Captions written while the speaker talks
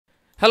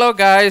Hello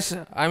guys,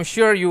 I'm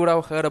sure you would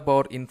have heard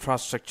about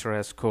infrastructure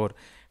as code.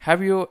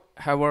 Have you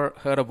ever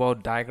heard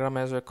about diagram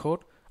as a code?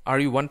 Are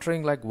you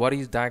wondering like what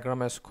is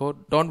diagram as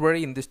code? Don't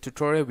worry, in this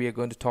tutorial we are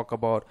going to talk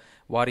about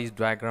what is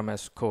diagram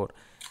as code.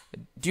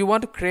 Do you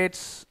want to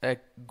create a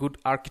good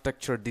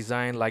architecture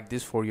design like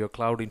this for your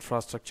cloud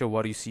infrastructure?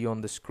 What you see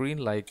on the screen,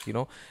 like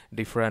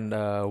different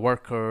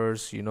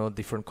workers,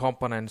 different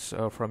components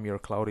from your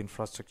cloud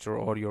infrastructure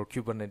or your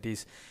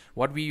Kubernetes.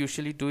 What we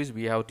usually do is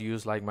we have to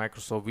use like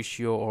Microsoft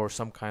Visio or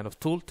some kind of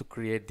tool to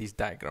create this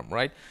diagram,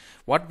 right?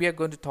 What we are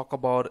going to talk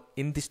about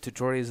in this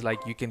tutorial is like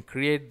you can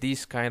create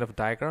this kind of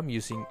diagram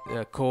using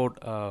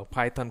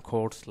Python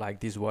codes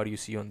like this what you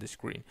see on the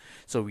screen.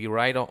 So we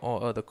write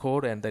the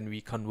code and then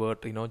we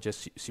convert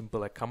just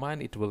simple a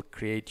command. It will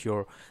create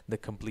the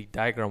complete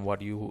diagram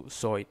what you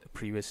saw it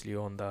previously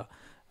on the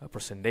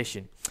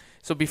presentation.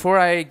 So before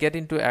I get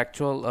into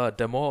actual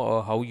demo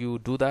or how you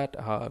do that,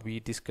 we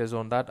discuss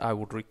on that, I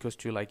would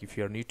request you, like if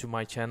you are new to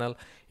my channel,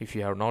 if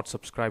you have not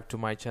subscribed to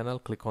my channel,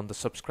 click on the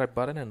subscribe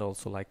button and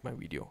also like my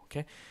video.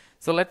 Okay,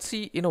 so let's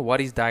see what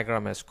is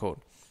diagram as code.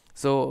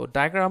 So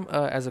diagram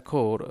as a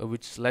code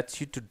which lets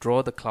you to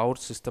draw the cloud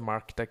system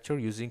architecture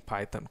using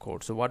Python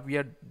code. So what we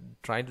are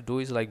trying to do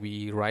is like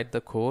we write the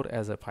code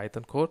as a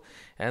Python code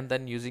and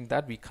then using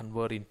that we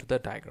convert into the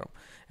diagram.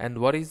 And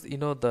what is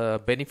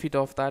the benefit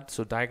of that?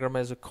 So diagram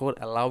as a code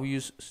allow you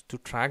to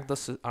track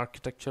the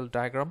architectural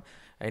diagram,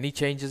 any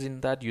changes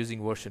in that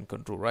using version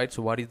control, right?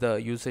 So what is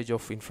the usage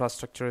of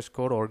infrastructure as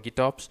code or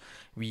GitOps?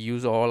 We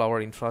use all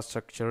our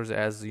infrastructures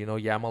as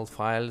YAML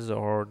files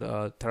or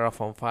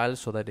Terraform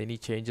files, so that any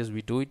changes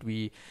we do it,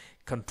 we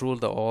control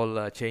the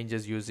all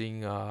changes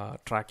using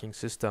tracking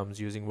systems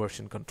using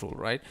version control,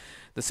 right?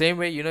 The same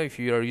way, if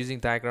you are using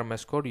diagram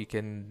as code, you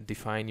can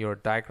define your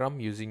diagram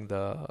using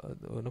the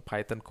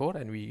Python code,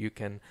 and you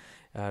can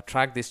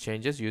track these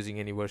changes using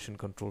any version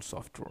control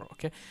software.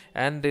 Okay,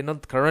 and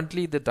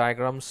currently the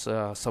diagrams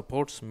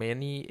supports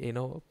many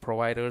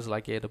providers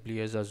like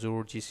AWS,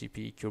 Azure,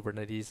 GCP,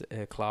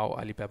 Kubernetes, Cloud,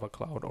 Alibaba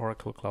Cloud,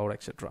 Oracle Cloud,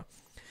 etc.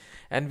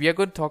 And we are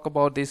going to talk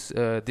about this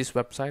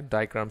website,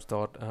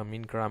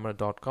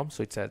 diagrams.meangrammar.com.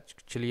 So it's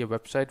actually a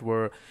website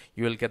where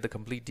you will get the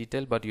complete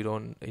detail, but you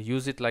don't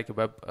use it like a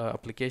web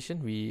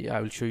application.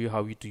 I will show you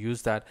how to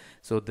use that.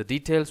 So the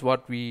details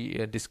what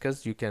we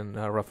discussed, you can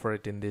refer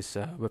it in this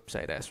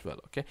website as well.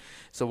 Okay.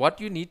 So what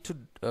you need to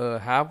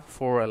have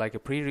for like a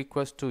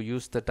prerequisite to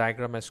use the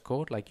diagram as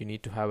code, like you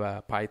need to have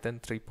a Python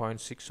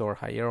 3.6 or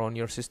higher on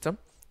your system.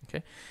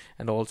 Okay,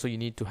 and also you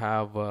need to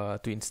have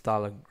to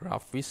install a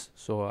Graphviz.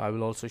 So I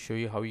will also show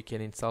you how you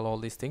can install all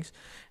these things.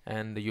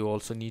 And you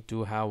also need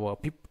to have a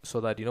pip,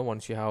 so that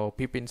once you have a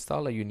pip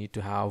installer, you need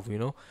to have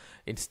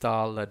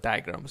install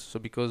diagrams. So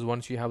because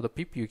once you have the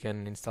pip, you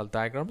can install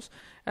diagrams,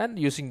 and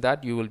using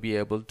that you will be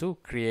able to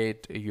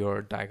create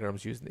your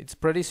diagrams using it's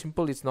pretty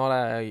simple. It's not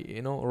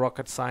a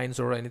rocket science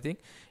or anything.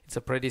 It's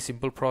a pretty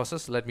simple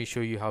process. Let me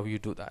show you how you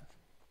do that.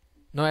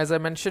 Now, as I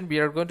mentioned, we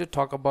are going to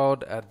talk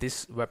about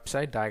this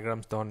website,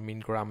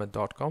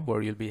 diagrams.meangrammar.com,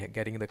 where you'll be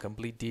getting the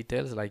complete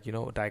details, like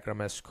diagram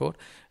as code,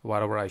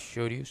 whatever I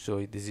showed you.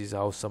 So this is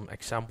how some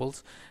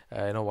examples,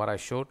 what I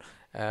showed.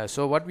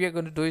 So what we are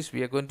going to do is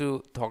we are going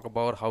to talk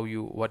about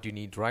what you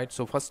need, right?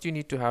 So first you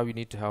need to have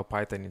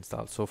Python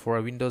installed. So for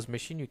a Windows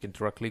machine, you can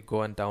directly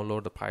go and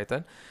download the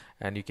Python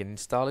and you can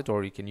install it,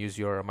 or you can use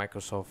your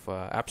Microsoft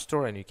App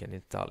Store and you can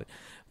install it.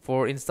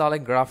 For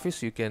installing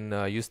Graphviz, you can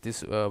use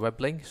this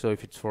web link. So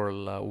if it's for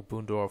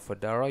Ubuntu or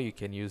Fedora, you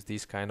can use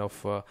these kind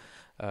of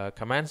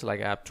commands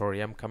like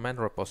apt-or-yum command,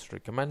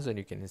 repository commands, and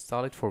you can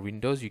install it. For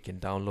Windows, you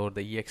can download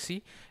the exe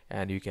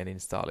and you can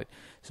install it.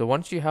 So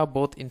once you have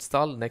both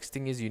installed, next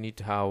thing is you need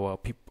to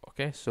have pip.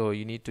 Okay, so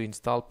you need to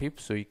install pip,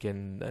 so you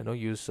can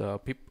use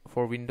pip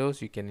for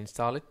Windows. You can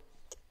install it.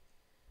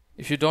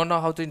 If you don't know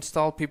how to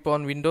install pip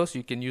on Windows,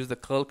 you can use the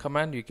curl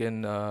command. You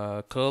can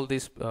curl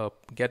this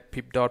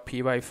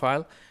get-pip.py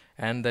file,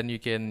 and then you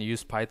can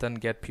use Python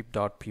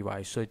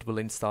get-pip.py, so it will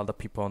install the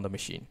pip on the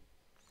machine.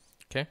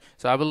 Okay,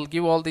 so I will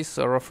give all this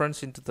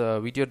reference into the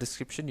video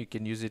description. You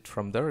can use it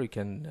from there. You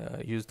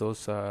can use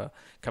those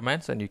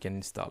commands and you can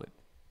install it.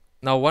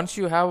 Now, once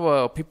you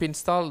have pip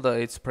installed,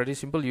 it's pretty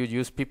simple. You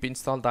use pip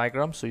install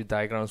diagrams, so your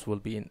diagrams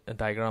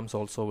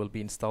also will be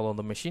installed on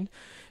the machine.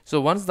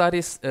 So once that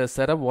is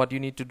set up, what you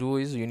need to do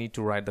is you need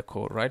to write the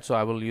code, right? So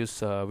I will use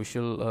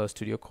Visual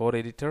Studio Code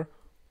Editor.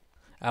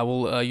 I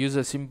will use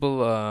a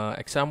simple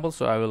example.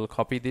 So I will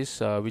copy this,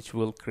 which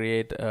will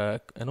create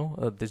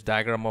this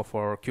diagram of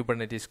our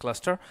Kubernetes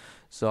cluster.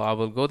 So I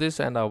will go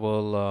this and I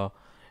will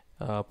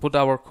put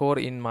our code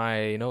in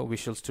my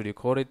Visual Studio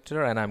Code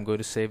Editor, and I'm going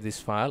to save this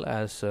file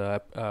as a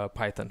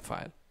Python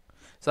file.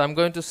 So I'm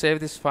going to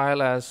save this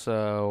file as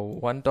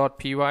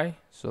 1.py,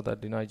 so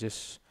that I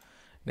just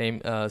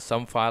name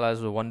some file as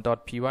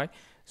 1.py.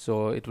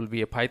 So it will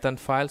be a Python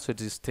file, so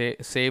it is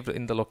saved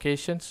in the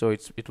location, so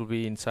it will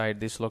be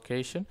inside this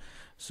location.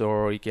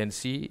 So you can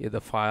see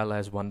the file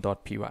as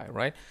 1.py,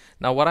 right?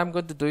 Now what I'm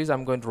going to do is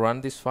I'm going to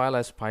run this file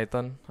as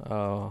Python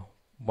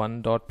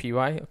 1.py.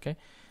 okay,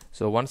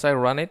 So once I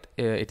run it,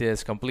 it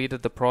has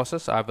completed the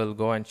process. I will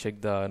go and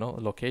check the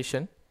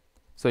location.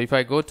 So if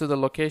I go to the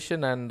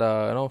location and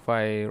if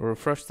I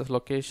refresh the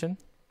location,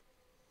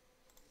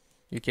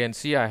 you can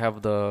see I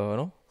have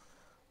the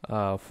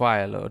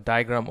file or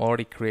diagram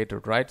already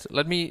created, right? So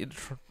let me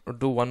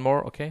do one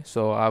more. Okay,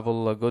 so I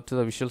will go to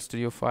the Visual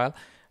Studio file.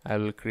 I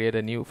will create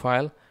a new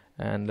file,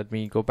 and let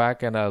me go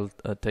back and I'll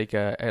take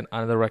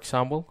another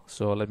example.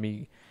 So let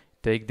me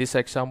take this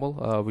example,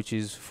 which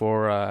is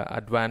for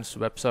advanced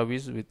web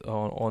service with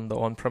on the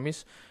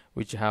on-premise,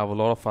 which have a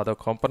lot of other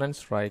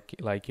components, right?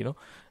 Like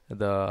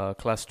the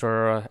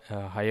cluster,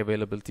 high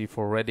availability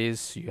for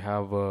Redis. You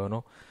have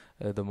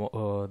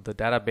the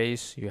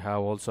database. You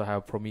also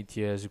have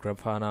Prometheus,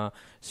 Grafana,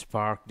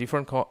 Spark,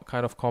 different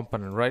kind of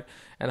component, right?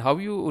 And how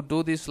you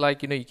do this,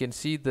 like you can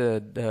see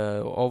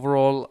the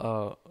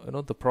overall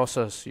the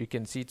process. You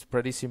can see it's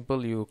pretty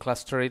simple. You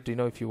cluster it,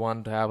 if you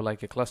want to have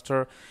like a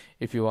cluster.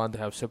 If you want to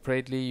have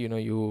separately,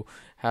 you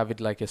have it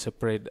like a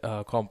separate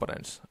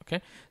components.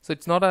 Okay, so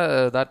it's not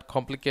that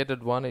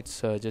complicated one.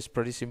 It's just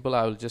pretty simple.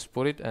 I will just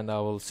put it and I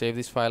will save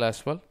this file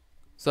as well.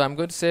 So I'm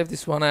going to save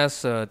this one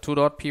as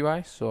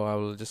 2.py. So I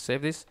will just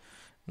save this.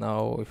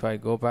 Now if I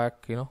go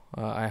back,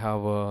 I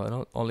have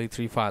only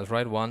 3 files,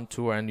 right? 1,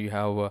 2, and you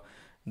have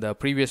the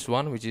previous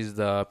one, which is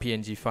the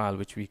PNG file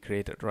which we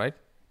created, right?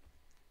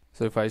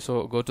 So if I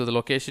go to the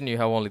location, you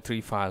have only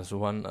 3 files,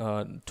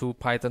 2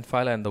 Python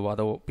file and the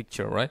other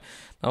picture, right?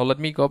 Now let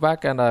me go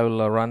back and I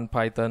will run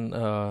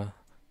Python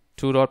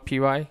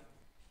 2.py.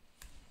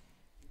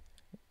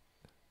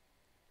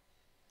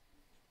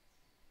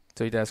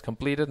 So it has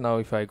completed. Now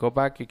if I go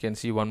back, you can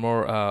see one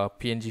more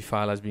PNG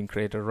file has been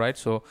created, right?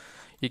 So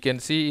you can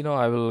see,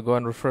 I will go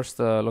and refresh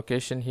the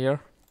location here.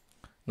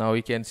 Now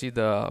you can see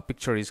the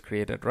picture is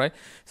created, right?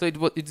 So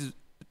it's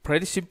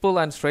pretty simple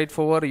and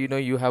straightforward.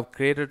 You have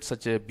created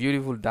such a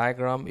beautiful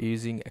diagram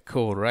using a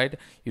code, right?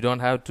 You don't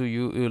have to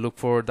you look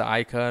for the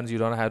icons. You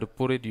don't have to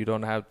put it. You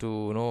don't have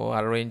to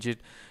arrange it.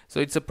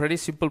 So it's a pretty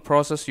simple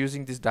process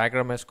using this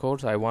diagram as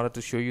code. So I wanted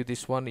to show you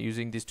this one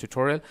using this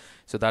tutorial.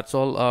 So that's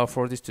all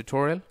for this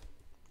tutorial.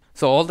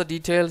 So all the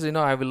details,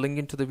 I will link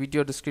into the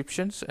video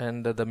descriptions,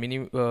 and the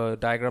mini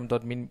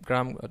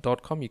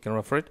diagram.minigram.com, you can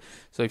refer it.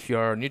 So if you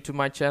are new to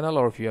my channel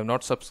or if you have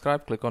not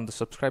subscribed, click on the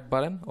subscribe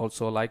button.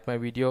 Also like my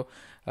video,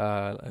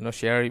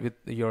 share it with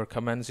your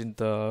comments in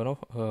the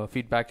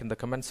feedback in the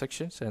comment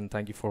sections, and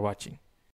thank you for watching.